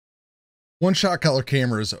One-shot color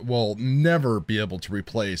cameras will never be able to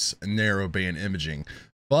replace narrowband imaging,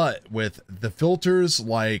 but with the filters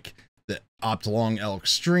like the Optilong L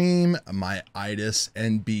Extreme, my ITIS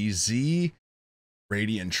NBZ,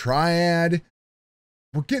 Radiant Triad,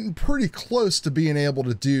 we're getting pretty close to being able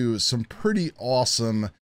to do some pretty awesome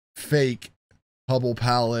fake Hubble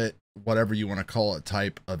palette, whatever you want to call it,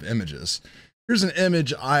 type of images. Here's an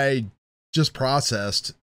image I just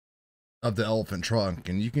processed of the elephant trunk,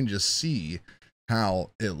 and you can just see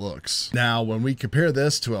how it looks. Now, when we compare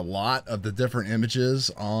this to a lot of the different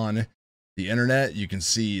images on the internet, you can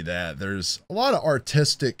see that there's a lot of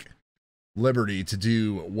artistic liberty to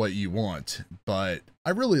do what you want, but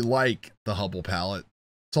I really like the Hubble palette.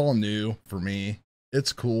 It's all new for me.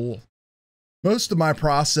 It's cool. Most of my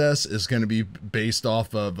process is going to be based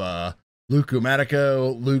off of Luke's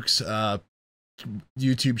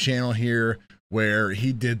YouTube channel here, where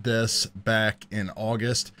he did this back in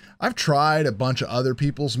August. I've tried a bunch of other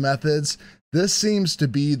people's methods. This seems to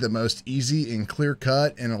be the most easy and clear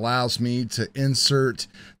cut, and allows me to insert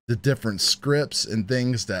the different scripts and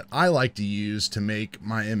things that I like to use to make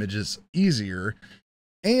my images easier,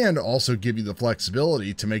 and also give you the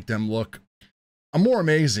flexibility to make them look more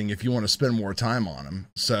amazing if you want to spend more time on them.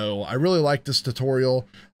 So I really like this tutorial.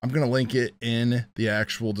 I'm going to link it in the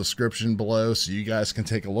actual description below so you guys can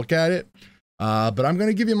take a look at it. But I'm going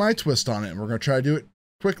to give you my twist on it, and we're going to try to do it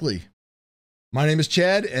quickly. My name is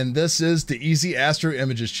Chad, and this is the Easy Astro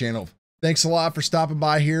Images channel. Thanks a lot for stopping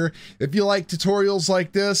by here. If you like tutorials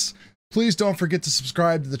like this, please don't forget to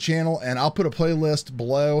subscribe to the channel, and I'll put a playlist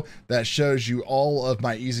below that shows you all of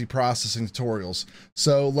my easy processing tutorials.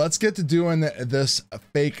 So let's get to doing this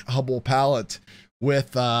fake Hubble palette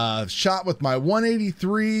with shot with my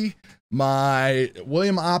 183, my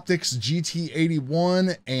William Optics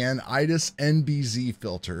GT81, and ITIS NBZ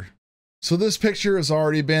filter. So this picture has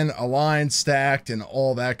already been aligned, stacked, and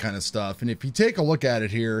all that kind of stuff. And if you take a look at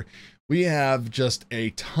it here, we have just a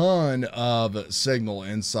ton of signal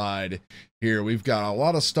inside here. We've got a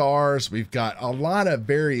lot of stars. We've got a lot of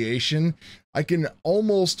variation. I can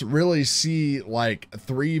almost really see like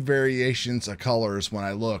 3 variations of colors when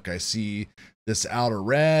I look. I see this outer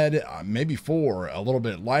red, maybe 4, a little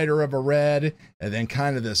bit lighter of a red, and then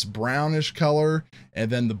kind of this brownish color,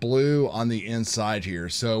 and then the blue on the inside here.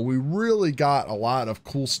 So we really got a lot of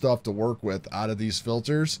cool stuff to work with out of these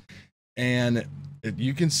filters. And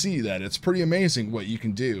you can see that it's pretty amazing what you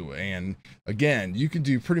can do. And again, you can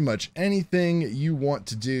do pretty much anything you want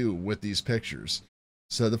to do with these pictures.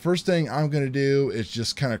 So the first thing I'm going to do is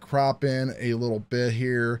just kind of crop in a little bit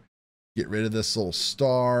here, get rid of this little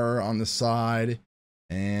star on the side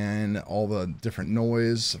and all the different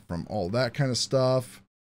noise from all that kind of stuff.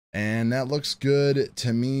 And that looks good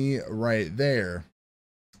to me right there.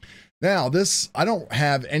 Now this, I don't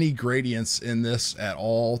have any gradients in this at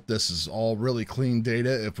all. This is all really clean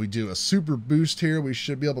data. If we do a super boost here, we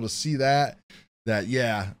should be able to see that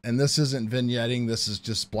yeah, and this isn't vignetting, this is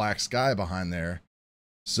just black sky behind there.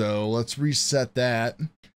 So let's reset that.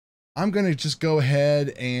 I'm going to just go ahead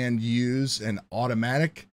and use an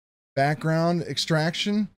automatic background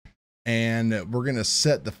extraction, and we're going to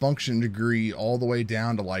set the function degree all the way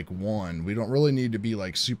down to like 1. We don't really need to be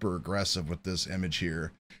like super aggressive with this image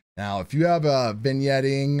here. Now, if you have a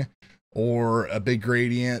vignetting or a big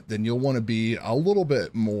gradient, then you'll want to be a little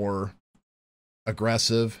bit more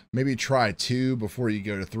aggressive. Maybe try 2 before you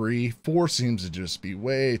go to 3. 4 seems to just be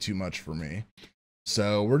way too much for me.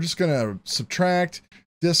 So we're just going to subtract,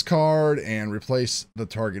 discard, and replace the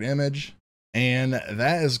target image. And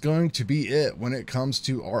that is going to be it when it comes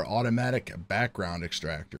to our automatic background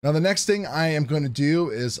extractor. Now, the next thing I am going to do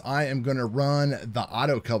is I am going to run the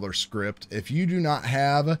auto color script. If you do not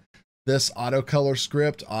have this auto color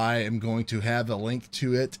script, I am going to have a link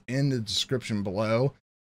to it in the description below.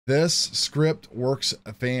 This script works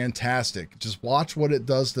fantastic. Just watch what it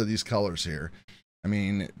does to these colors here. I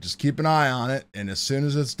mean, just keep an eye on it. And as soon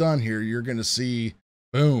as it's done here, you're going to see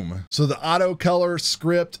boom. So the auto color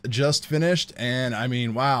script just finished, and I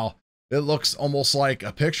mean, wow, it looks almost like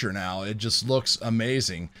a picture now. It just looks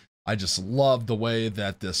amazing. I just love the way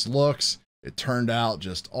that this looks. It turned out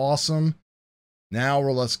just awesome. Now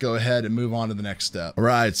let's go ahead and move on to the next step. All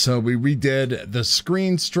right, so we redid the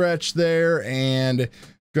screen stretch there, and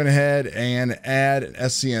go ahead and add an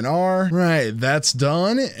SCNR. Right, that's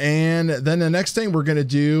done. And then the next thing we're gonna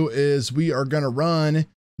do is we are gonna run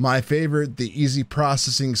my favorite, the Easy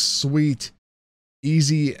Processing Suite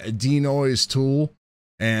Easy Denoise tool.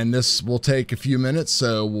 And this will take a few minutes,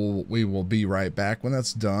 so we will be right back when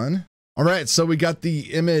that's done. All right, so we got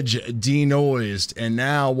the image denoised, and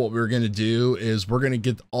now what we're gonna do is we're gonna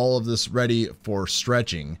get all of this ready for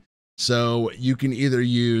stretching. So you can either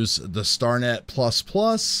use the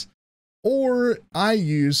StarNet++, or I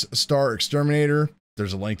use Star Exterminator.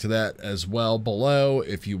 There's a link to that as well below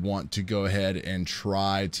if you want to go ahead and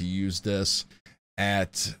try to use this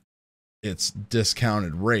at its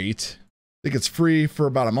discounted rate. I think it's free for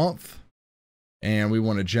about a month. And we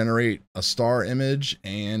want to generate a star image,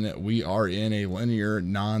 and we are in a linear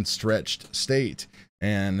non-stretched state.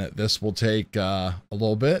 And this will take a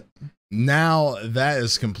little bit. Now that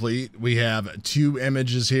is complete, we have two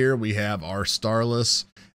images here. We have our starless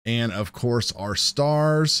and of course our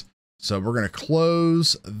stars. So we're going to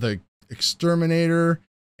close the exterminator,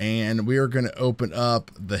 and we are going to open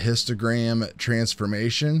up the histogram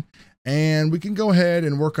transformation, and we can go ahead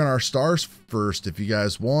and work on our stars first if you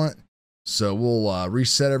guys want. So we'll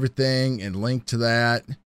reset everything and link to that,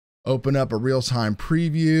 open up a real-time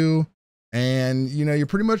preview, and you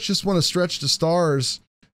pretty much just want to stretch the stars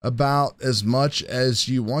about as much as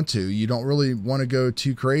you want to. You don't really want to go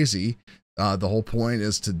too crazy. The whole point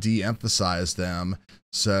is to de-emphasize them.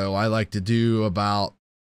 So I like to do about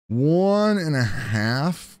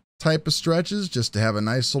 1.5 type of stretches just to have a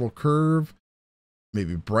nice little curve.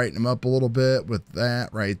 Maybe brighten them up a little bit with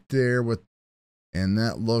that right there. And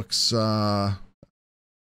that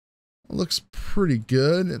looks pretty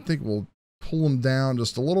good. I think we'll pull them down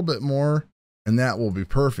just a little bit more, and that will be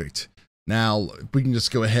perfect. Now we can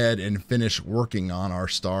just go ahead and finish working on our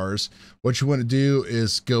stars. What you want to do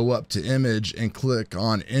is go up to image and click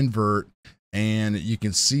on invert, and you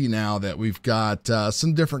can see now that we've got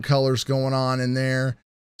some different colors going on in there.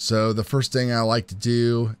 So the first thing I like to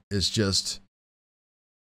do is just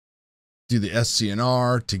do the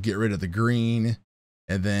SCNR to get rid of the green,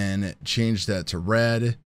 and then change that to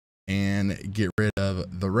red and get rid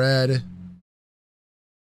of the red.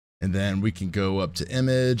 And then we can go up to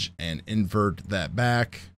image and invert that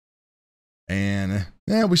back. And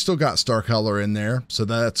yeah, we still got star color in there, so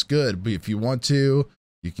that's good. But if you want to,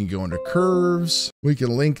 you can go into curves. We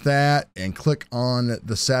can link that and click on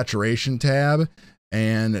the saturation tab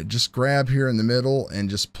and just grab here in the middle and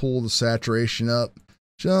just pull the saturation up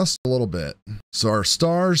just a little bit. So our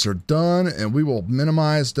stars are done, and we will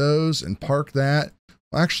minimize those and park that.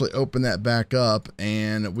 We'll actually open that back up,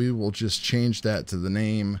 and we will just change that to the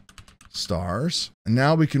name stars. And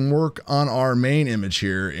now we can work on our main image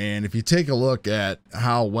here. And if you take a look at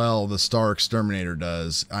how well the Star Exterminator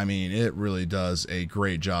does, I mean, it really does a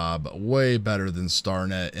great job, way better than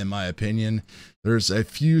StarNet in my opinion. There's a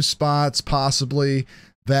few spots possibly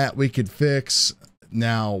that we could fix.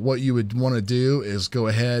 Now what you would want to do is go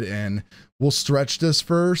ahead and we'll stretch this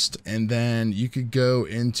first, and then you could go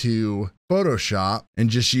into Photoshop and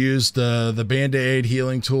just use the Band-Aid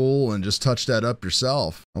healing tool and just touch that up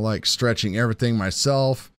yourself. I like stretching everything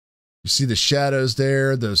myself. You see the shadows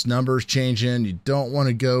there, those numbers changing. You don't want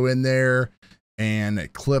to go in there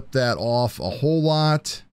and clip that off a whole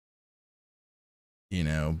lot.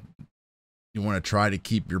 You want to try to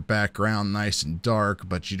keep your background nice and dark,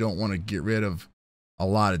 but you don't want to get rid of a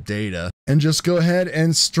lot of data. And just go ahead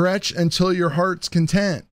and stretch until your heart's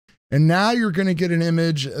content. And now you're going to get an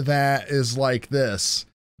image that is like this,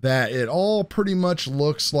 that it all pretty much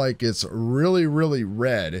looks like it's really, really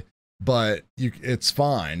red, but it's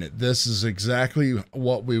fine. This is exactly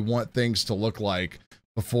what we want things to look like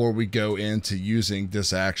before we go into using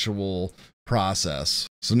this actual process.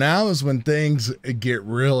 So now is when things get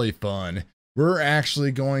really fun. We're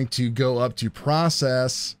actually going to go up to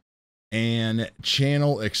process and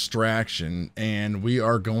channel extraction, and we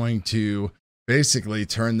are going to basically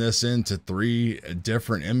turn this into 3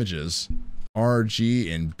 different images, R,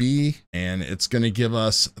 G, and B, and it's going to give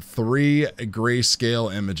us 3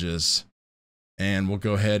 grayscale images. And we'll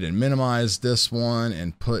go ahead and minimize this one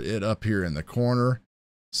and put it up here in the corner.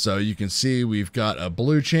 So you can see we've got a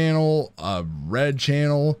blue channel, a red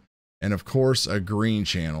channel, and of course a green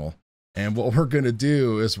channel. And what we're going to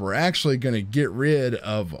do is we're actually going to get rid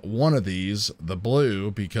of one of these, the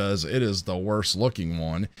blue, because it is the worst looking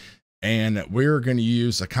one. And we're going to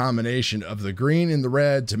use a combination of the green and the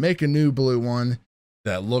red to make a new blue one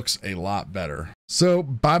that looks a lot better. So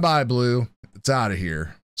bye-bye blue, it's out of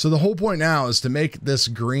here. So the whole point now is to make this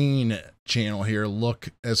green channel here look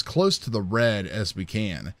as close to the red as we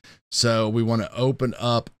can. So we want to open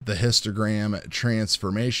up the Histogram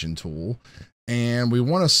Transformation tool. And we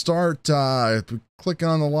want to start clicking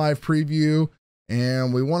on the live preview,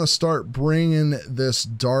 and we want to start bringing this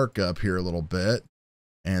dark up here a little bit.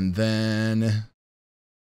 And then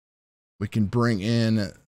we can bring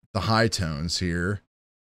in the high tones here.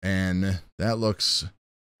 And that looks,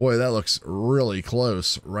 boy, that looks really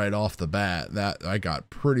close right off the bat. That I got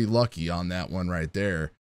pretty lucky on that one right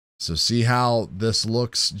there. So see how this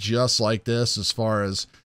looks just like this as far as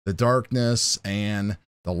the darkness and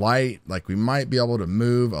the light. Like we might be able to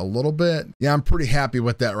move a little bit. Yeah, I'm pretty happy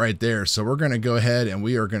with that right there. So we're going to go ahead and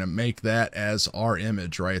we are going to make that as our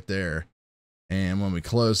image right there. And when we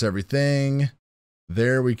close everything,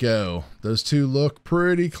 there we go. Those two look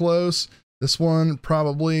pretty close. This one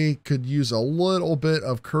probably could use a little bit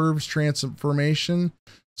of curves transformation.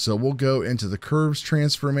 So we'll go into the curves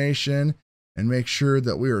transformation and make sure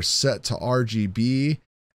that we are set to RGB.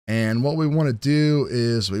 And what we want to do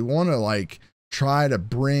is we want to like try to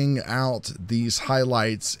bring out these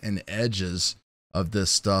highlights and edges of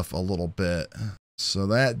this stuff a little bit. So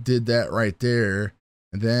that did that right there.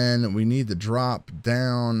 And then we need to drop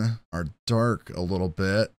down our dark a little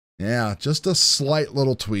bit. Yeah, just a slight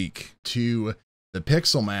little tweak to the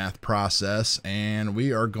pixel math process. And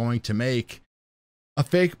we are going to make a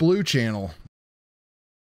fake blue channel.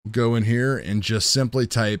 Go in here and just simply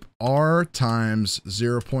type R times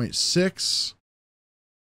 0.6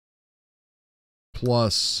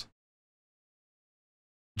 plus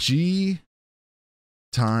G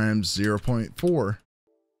times 0.4.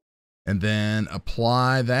 And then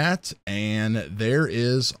apply that. And there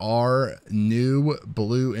is our new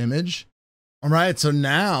blue image. All right. So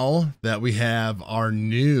now that we have our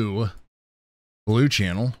new blue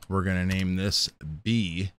channel, we're going to name this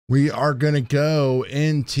B. We are going to go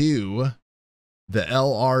into the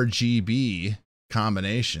LRGB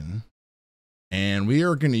combination, and we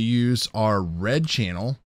are going to use our red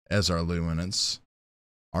channel as our luminance,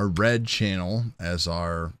 our red channel as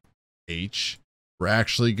our H. We're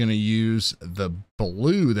actually going to use the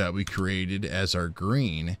blue that we created as our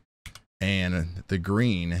green and the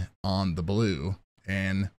green on the blue.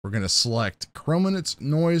 And we're going to select chrominance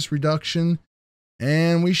noise reduction.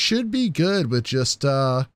 And we should be good with just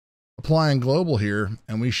applying global here.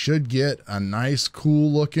 And we should get a nice,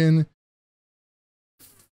 cool looking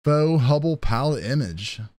faux Hubble palette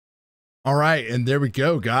image. All right. And there we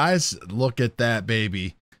go, guys. Look at that,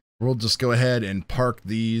 baby. We'll just go ahead and park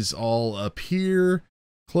these all up here,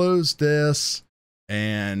 close this,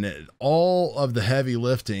 and all of the heavy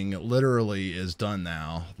lifting literally is done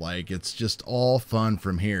now. Like it's just all fun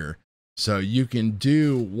from here. So you can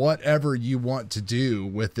do whatever you want to do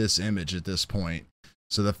with this image at this point.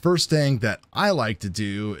 So the first thing that I like to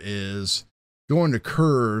do is go into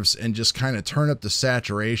curves and just kind of turn up the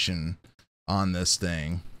saturation on this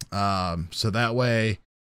thing. So that way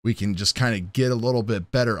we can just kind of get a little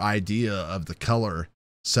bit better idea of the color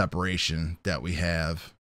separation that we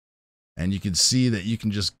have. And you can see that you can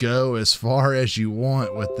just go as far as you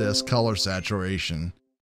want with this color saturation.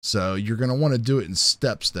 So you're going to want to do it in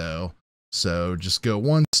steps though. So just go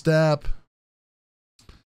one step,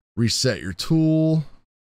 reset your tool,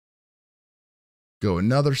 go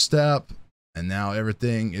another step, and now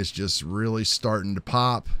everything is just really starting to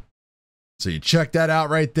pop. So you check that out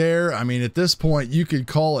right there. I mean, at this point, you could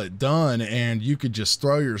call it done and you could just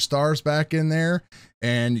throw your stars back in there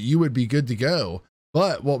and you would be good to go.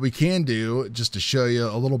 But what we can do, just to show you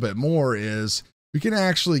a little bit more, is we can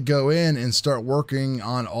actually go in and start working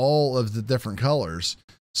on all of the different colors.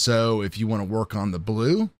 So if you want to work on the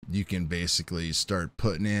blue, you can basically start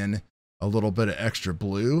putting in a little bit of extra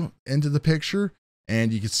blue into the picture.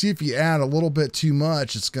 And you can see if you add a little bit too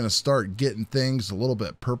much, it's going to start getting things a little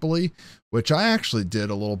bit purpley, which I actually did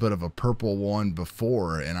a little bit of a purple one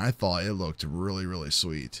before, and I thought it looked really, really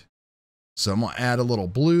sweet. So I'm going to add a little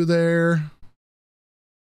blue there.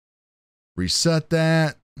 Reset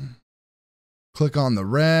that. Click on the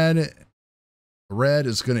red. The red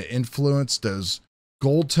is going to influence those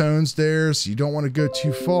gold tones there, so you don't want to go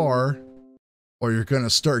too far or you're going to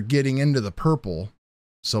start getting into the purple.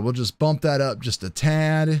 So we'll just bump that up just a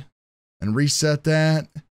tad and reset that.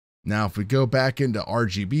 Now, if we go back into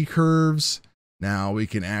RGB curves, now we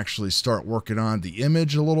can actually start working on the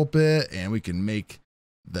image a little bit and we can make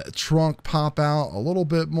the trunk pop out a little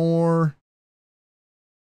bit more.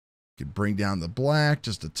 We can bring down the black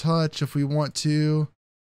just a touch if we want to.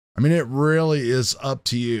 I mean, it really is up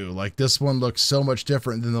to you. Like this one looks so much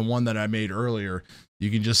different than the one that I made earlier.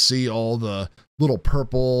 You can just see all the little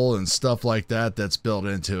purple and stuff like that that's built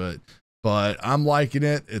into it. But I'm liking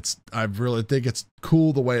it. I really think it's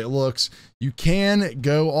cool the way it looks. You can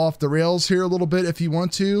go off the rails here a little bit if you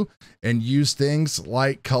want to and use things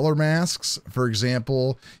like color masks. For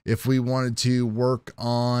example, if we wanted to work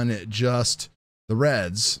on just the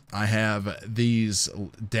reds, I have these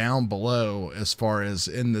down below as far as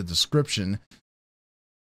in the description.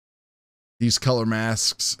 These color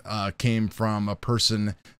masks came from a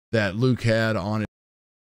person that Luke had on it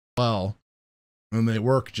as well, and they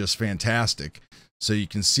work just fantastic. So you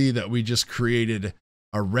can see that we just created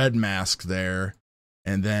a red mask there,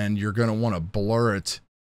 and then you're going to want to blur it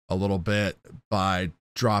a little bit by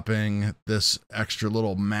dropping this extra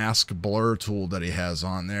little mask blur tool that he has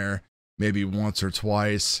on there, maybe once or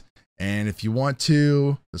twice. And if you want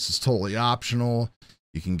to, this is totally optional,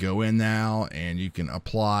 you can go in now and you can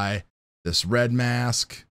apply this red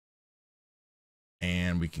mask,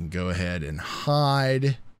 and we can go ahead and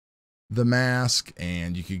hide the mask,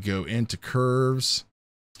 and you could go into curves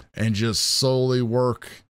and just slowly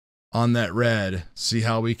work on that red. See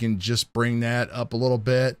how we can just bring that up a little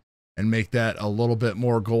bit and make that a little bit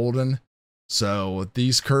more golden. So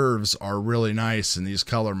these curves are really nice in these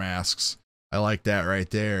color masks. I like that right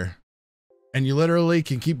there. And you literally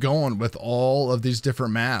can keep going with all of these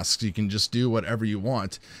different masks. You can just do whatever you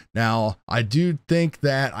want. Now, I do think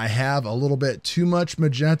that I have a little bit too much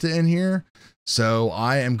magenta in here, so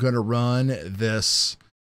I am going to run this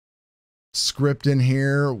script in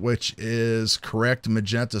here, which is correct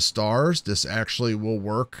magenta stars. This actually will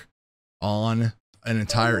work on an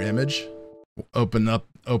entire image. Open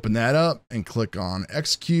that up and click on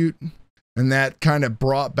execute. And that kind of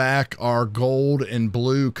brought back our gold and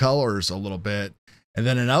blue colors a little bit. And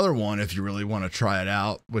then another one, if you really want to try it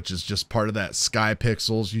out, which is just part of that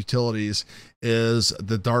SKYPIXELS utilities, is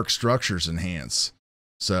the dark structures enhance.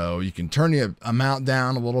 So you can turn the amount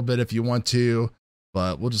down a little bit if you want to,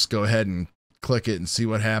 but we'll just go ahead and click it and see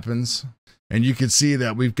what happens. And you can see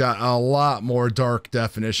that we've got a lot more dark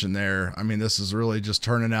definition there. I mean, this is really just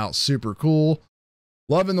turning out super cool.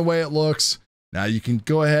 Loving the way it looks. Now you can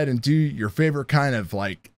go ahead and do your favorite kind of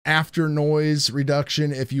like after noise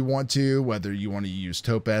reduction if you want to, whether you want to use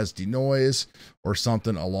Topaz Denoise or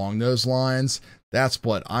something along those lines. That's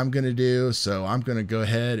what I'm going to do. So I'm going to go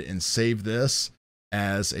ahead and save this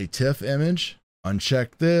as a TIFF image.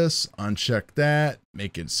 Uncheck this, uncheck that,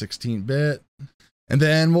 make it 16-bit. And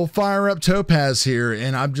then we'll fire up Topaz here,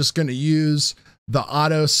 and I'm just going to use the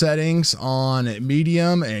auto settings on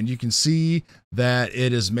medium, and you can see that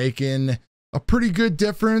it is making a pretty good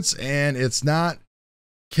difference, and it's not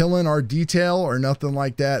killing our detail or nothing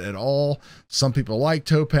like that at all. Some people like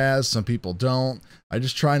Topaz, some people don't. I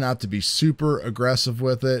just try not to be super aggressive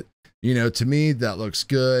with it. You know, to me, that looks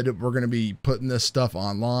good. We're going to be putting this stuff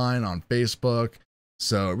online on Facebook,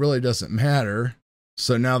 so it really doesn't matter.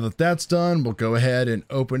 So now that that's done, we'll go ahead and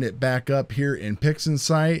open it back up here in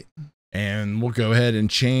Pixinsight, and we'll go ahead and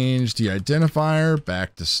change the identifier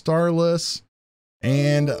back to starless.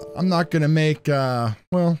 And I'm not going to make,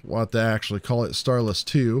 well, we'll have to actually call it Starless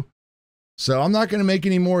 2. So I'm not going to make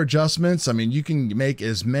any more adjustments. I mean, you can make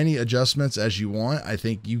as many adjustments as you want. I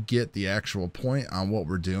think you get the actual point on what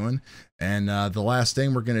we're doing. And the last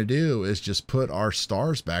thing we're going to do is just put our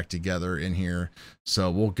stars back together in here. So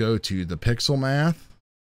we'll go to the pixel math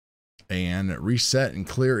and reset and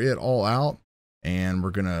clear it all out. And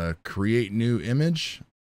we're going to create new image.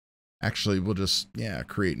 Actually, we'll just, yeah,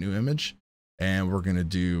 create new image. And we're going to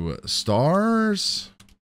do stars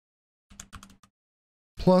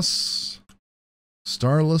plus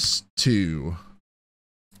starless 2.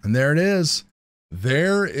 And there it is.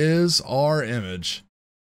 There is our image.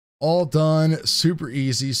 All done. Super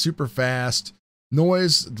easy, super fast.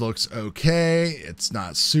 Noise looks okay. It's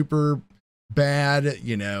not super bad.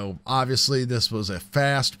 You know, obviously this was a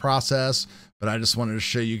fast process, but I just wanted to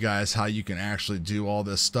show you guys how you can actually do all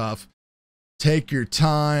this stuff. Take your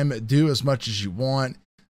time, do as much as you want.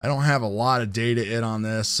 I don't have a lot of data in on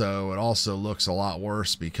this, so it also looks a lot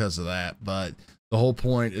worse because of that. But the whole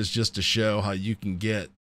point is just to show how you can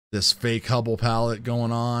get this fake Hubble palette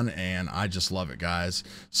going on, and I just love it, guys.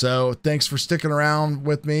 So thanks for sticking around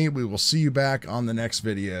with me. We will see you back on the next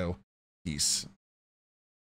video. Peace.